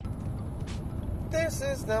This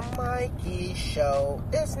is the Mikey Show.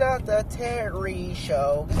 It's not the Terry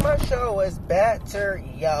Show. 'Cause my show is better,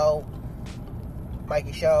 yo.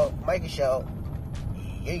 Mikey Show.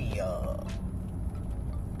 Yeah.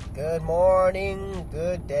 Good morning,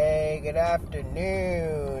 good day, good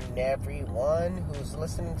afternoon, everyone who's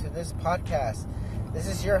listening to this podcast. This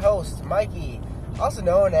is your host, Mikey, also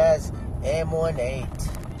known as M18,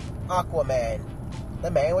 Aquaman,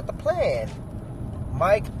 the man with the plan.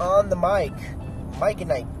 Mike on the mic, Mike and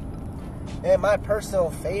Night. And my personal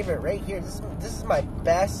favorite right here, this is my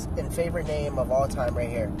best and favorite name of all time right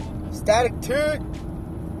here. Static T.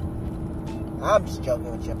 I'm just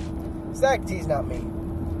joking with you. Static T's not me.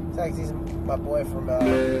 Static T's my boy from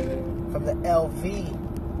the LV.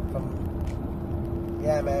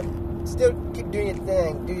 Yeah, man. Still keep doing your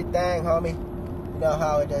thing. Do your thing, homie. You know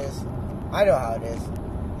how it is. I know how it is.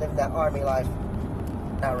 Living that army life.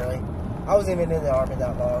 Not really. I wasn't even in the army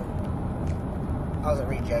that long. I was a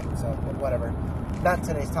reject, so whatever. Not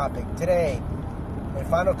today's topic. Today, the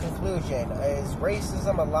final conclusion is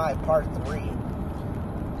Racism Alive Part 3.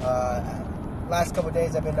 Last couple of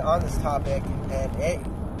days I've been on this topic, and it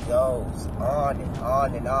goes on and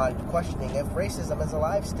on and on, questioning if racism is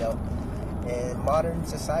alive still in modern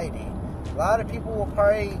society. A lot of people will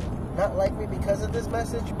probably not like me because of this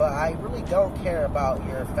message, but I really don't care about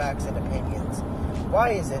your facts and opinions.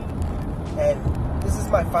 Why is it? And this is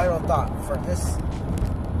my final thought for this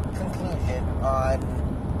conclusion on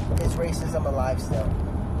is racism alive still.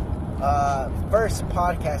 First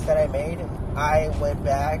podcast that I made, I went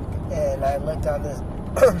back and I looked on this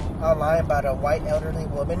online about a white elderly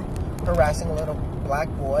woman harassing a little black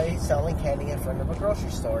boy selling candy in front of a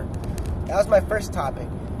grocery store. That was my first topic,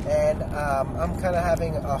 and I'm kind of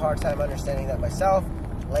having a hard time understanding that myself.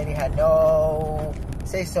 The lady had no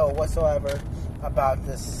say-so whatsoever about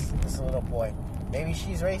this little boy. Maybe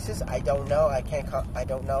she's racist. I don't know. I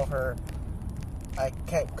don't know her. I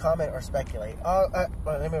can't comment or speculate. Let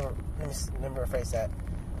me rephrase that.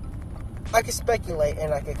 I can speculate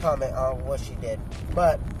and I can comment on what she did,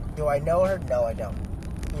 but do I know her? No, I don't.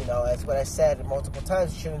 You know, as what I said multiple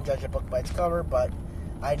times, you shouldn't judge a book by its cover, but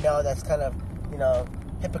I know that's kind of,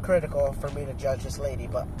 hypocritical for me to judge this lady,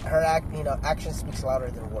 but her action speaks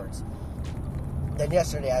louder than words. Then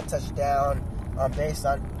yesterday I touched down based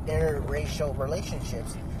on interracial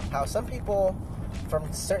relationships, how some people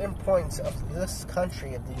from certain points of this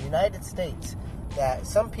country, of the United States, that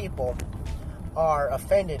some people are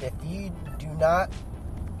offended if you do not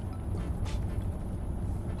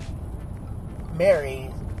marry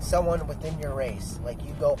someone within your race, like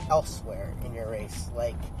you go elsewhere in your race,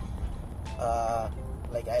 like I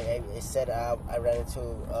said, I ran into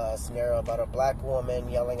a scenario about a black woman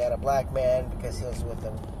yelling at a black man because he was with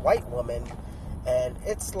a white woman, and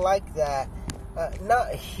it's like that.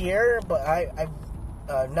 Not here, but I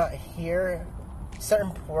not here.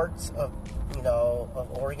 Certain parts of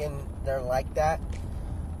of Oregon, they're like that,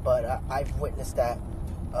 but I've witnessed that.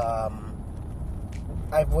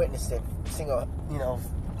 I've witnessed it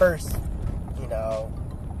first,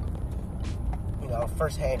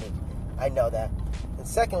 first-handed. I know that. And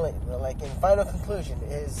secondly, in final conclusion,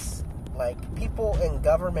 is people in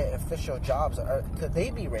government official jobs, could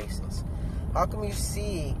they be racist? How come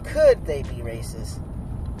could they be racist?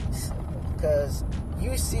 Because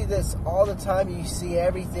you see this all the time. You see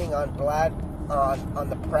everything on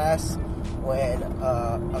the press when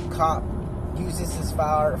a cop uses his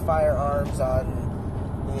firearms on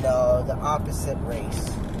the opposite race.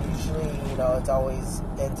 Usually, it always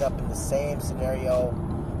ends up in the same scenario: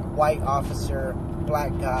 white officer,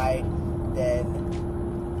 black guy, then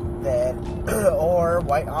or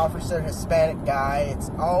white officer, Hispanic guy. It's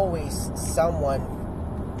always someone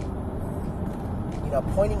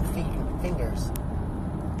pointing fingers.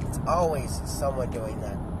 It's always someone doing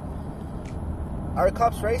that. Are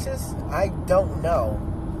cops racist? I don't know.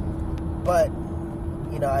 But,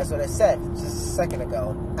 as what I said just a second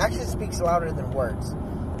ago, action speaks louder than words.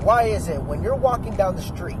 Why is it when you're walking down the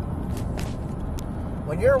street,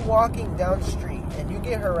 and you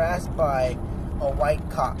get harassed by a white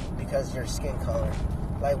cop because of your skin color,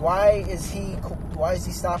 why is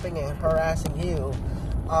he stopping and harassing you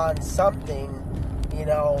on something,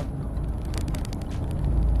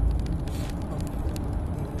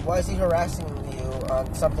 why is he harassing you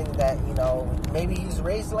on something that, maybe he's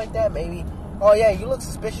raised like that? Maybe, oh yeah, you look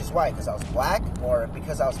suspicious. Why? Because I was black? Or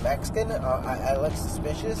because I was Mexican? I look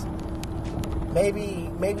suspicious? Maybe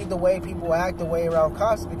the way people act, the way around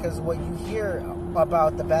cops, because what you hear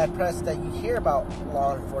about the bad press that you hear about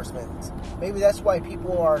law enforcement. Maybe that's why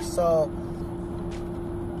people are so,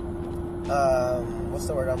 what's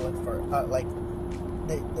the word I'm looking for?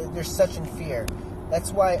 they're such in fear.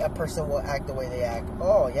 That's why a person will act the way they act.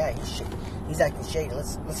 Oh yeah, he's acting shady.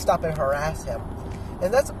 Let's stop and harass him.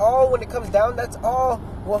 And that's all. When it comes down, that's all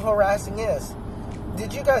what harassing is.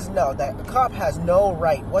 Did you guys know that a cop has no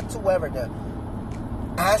right whatsoever to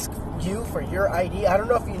ask you for your ID? I don't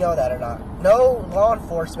know if you know that or not. No law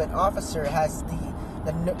enforcement officer has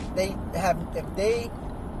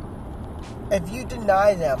if you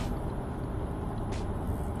deny them,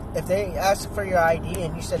 if they ask for your ID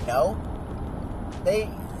and you said no, they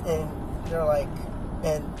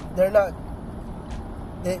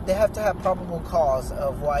have to have probable cause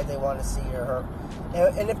of why they want to see her.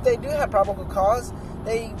 And if they do have probable cause,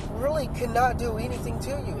 they really cannot do anything to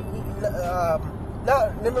you.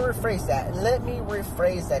 Let me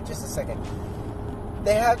rephrase that just a second.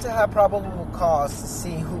 They have to have probable cause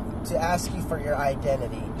to ask you for your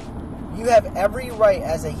identity. You have every right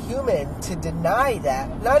as a human to deny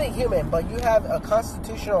that. Not a human, but you have a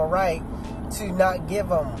constitutional right to not give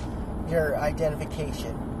them your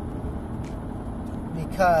identification.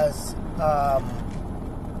 Because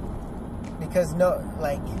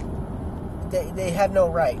they have no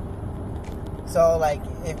right. So like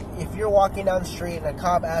if you're walking down the street and a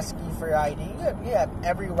cop asks you for your ID, you have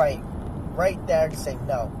every right there to say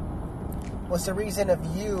no. What's the reason of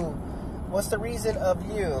you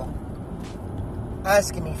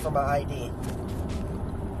asking me for my ID?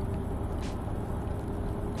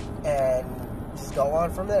 And just go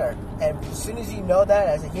on from there. And as soon as you know that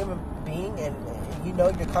as a human being and you know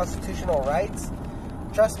your constitutional rights,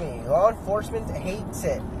 trust me, law enforcement hates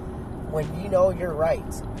it when you know your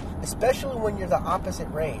rights, especially when you're the opposite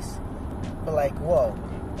race. But like, whoa,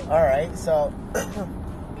 all right, so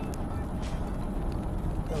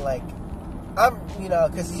like,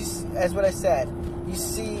 because as what I said, you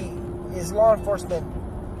see, is law enforcement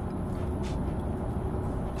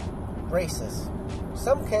racist?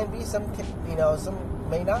 Some can be, some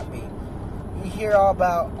may not be. You hear all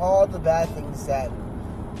about all the bad things that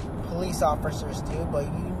police officers do, but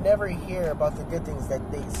you never hear about the good things that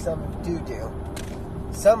some do.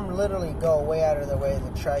 Some literally go way out of their way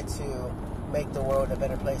to try to make the world a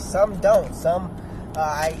better place. Some don't. Some,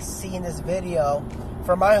 I see in this video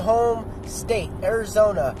from my home state,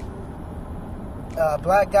 Arizona, a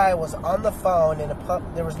black guy was on the phone in a pub.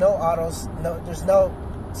 There was no autos, there's no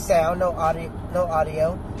sound, no audio.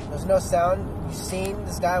 There's no sound. You seen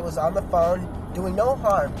this guy was on the phone doing no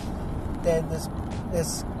harm. Then this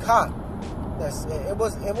cop, it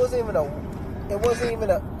wasn't even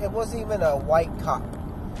a white cop.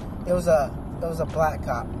 It was a black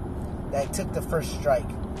cop that took the first strike.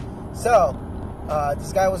 So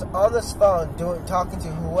this guy was on this phone talking to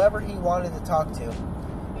whoever he wanted to talk to,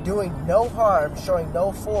 doing no harm, showing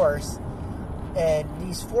no force, and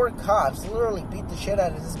these 4 cops literally beat the shit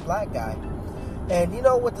out of this black guy. And you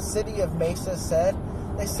know what the city of Mesa said?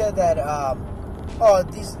 They said that,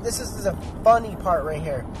 this is the funny part right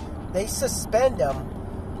here. They suspend them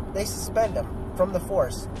from the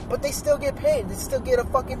force, but they still get paid. They still get a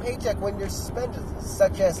fucking paycheck when you're suspended,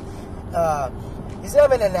 such as, it's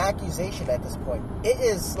not even an accusation at this point. It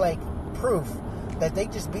is like proof that they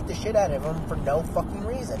just beat the shit out of him for no fucking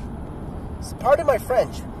reason. Pardon my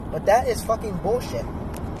French, but that is fucking bullshit.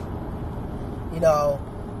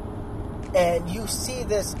 And you see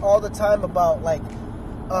this all the time about like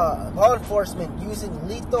law enforcement using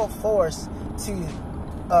lethal force to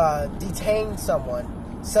detain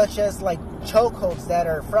someone, such as like chokeholds that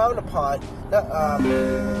are frowned upon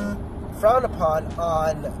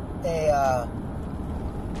on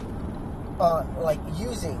like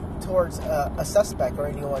using towards a suspect or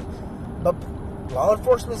anyone, but law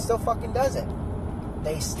enforcement still fucking does it.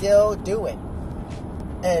 They still do it.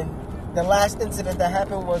 And the last incident that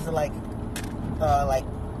happened was like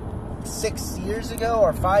 6 years ago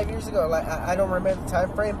or 5 years ago. Like I don't remember the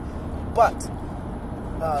time frame, but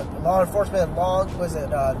law enforcement in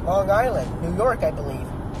Long Island, New York, I believe,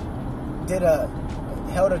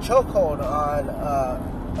 held a chokehold on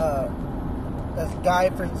a guy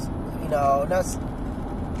for not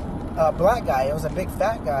a black guy. It was a big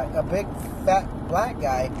fat black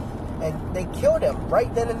guy, and they killed him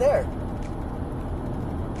right then and there.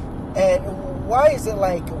 And why is it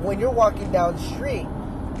like when you're walking down the street,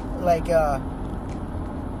 I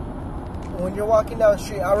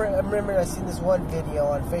remember I seen this one video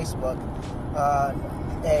on Facebook,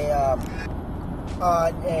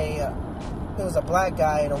 it was a black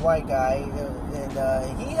guy and a white guy,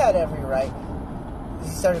 and he had every right. He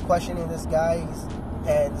started questioning this guy,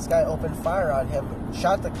 and this guy opened fire on him,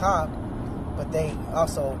 shot the cop, but they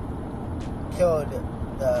also killed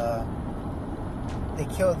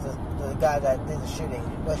they killed the guy that did the shooting.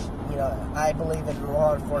 Which, you know, I believe in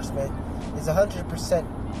law enforcement is 100%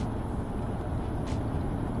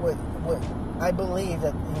 with I believe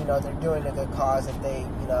that, you know, they're doing a good cause if they,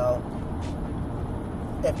 you know,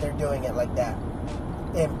 if they're doing it like that.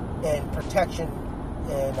 In protection,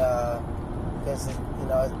 and because, you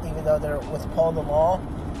know, even though they're withhold the law,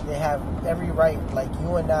 they have every right, like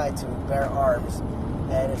you and I, to bear arms.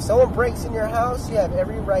 And if someone breaks in your house, you have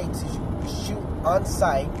every right to shoot on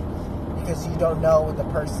sight, because you don't know what the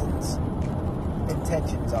person's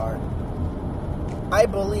intentions are. I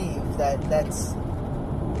believe that's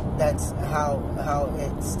how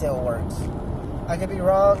it still works. I could be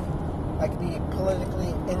wrong, I could be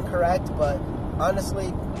politically incorrect, but honestly,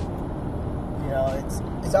 you know,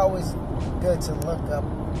 it's always good to look up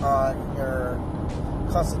on your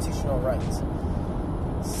constitutional rights.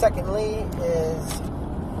 Secondly is,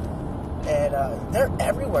 and they're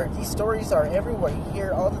everywhere. These stories are everywhere. You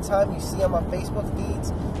hear all the time. You see them on Facebook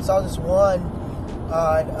feeds. Saw this one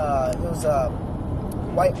on, it was a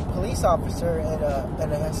white police officer and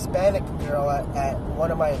a Hispanic girl at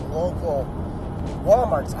one of my local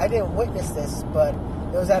Walmarts. I didn't witness this, but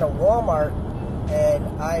it was at a Walmart,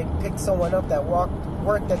 and I picked someone up that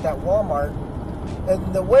worked at that Walmart.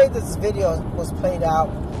 And the way this video was played out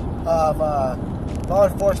of law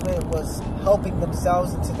enforcement was helping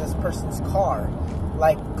themselves into this person's car.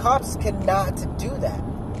 Like, cops cannot do that.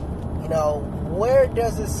 You know, where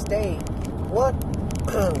does it state? What,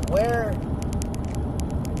 where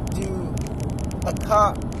do a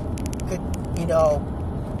cop could, you know,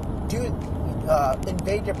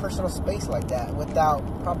 invade your personal space like that without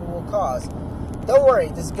probable cause? Don't worry,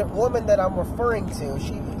 this woman that I'm referring to,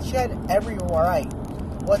 she had every right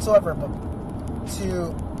whatsoever but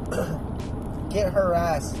to get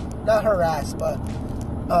harassed, not harassed, but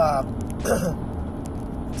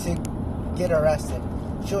to get arrested.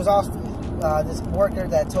 She was also this worker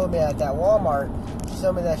that told me at that Walmart. She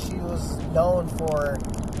told me that she was known for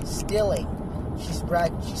stealing. She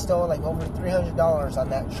stole like over $300 on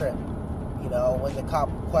that trip. You know, when the cop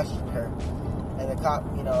questioned her, and the cop,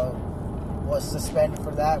 you know, was suspended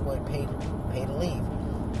for that, would pay to leave.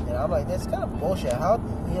 And I'm like, that's kind of bullshit. How,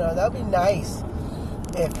 you know, that'd be nice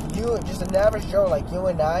if you, just an average Joe like you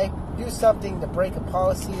and I, do something to break a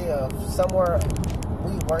policy of somewhere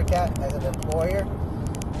we work at as an employer,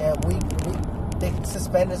 and they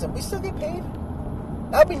suspend us and we still get paid.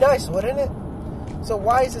 That'd be nice, wouldn't it? So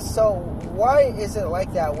why is it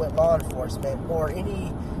like that with law enforcement or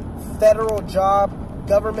any federal job,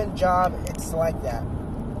 government job? It's like that.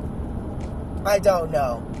 I don't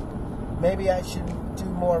know. Maybe I should do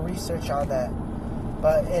more research on that.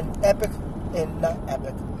 But in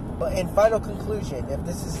final conclusion, if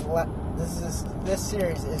this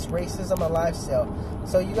series is racism a lifestyle,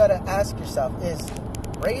 so you got to ask yourself, is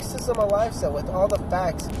racism a lifestyle? With all the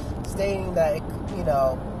facts stating that it, you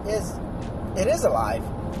know, it is alive,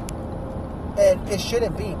 and it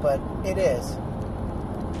shouldn't be, but it is.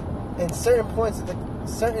 In certain points of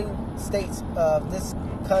certain states of this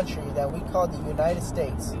country that we call the United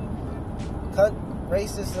States,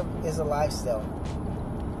 racism is a lifestyle.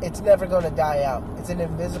 It's never going to die out. It's an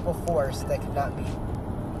invisible force that cannot be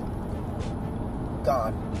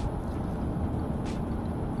gone.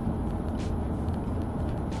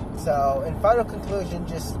 So, in final conclusion,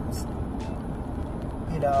 just,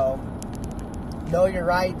 you know your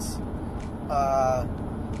rights.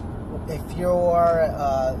 If you're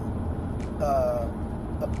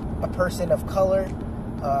a person of color,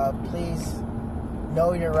 please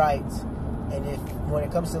know your rights. And when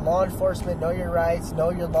it comes to law enforcement, know your rights, know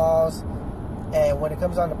your laws. And when it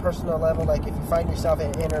comes on a personal level, like if you find yourself in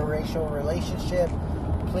an interracial relationship,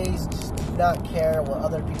 please just do not care what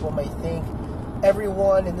other people may think.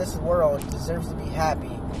 Everyone in this world deserves to be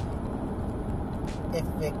happy. If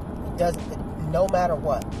it doesn't, no matter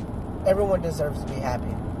what, everyone deserves to be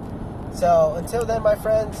happy. So until then, my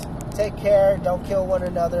friends, take care. Don't kill one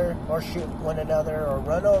another or shoot one another or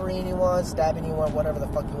run over anyone, stab anyone, whatever the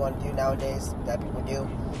fuck you want to do nowadays that people do.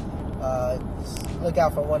 Just look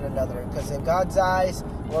out for one another, because in God's eyes,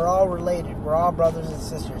 we're all related. We're all brothers and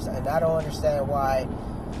sisters, and I don't understand why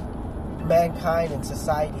mankind and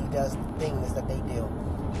society does the things that they do.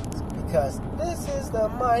 It's because this is the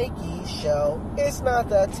Mikey Show. It's not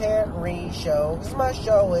the Terry Show, because my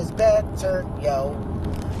show is better, yo.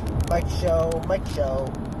 Mike Show.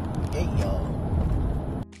 Hey, yo.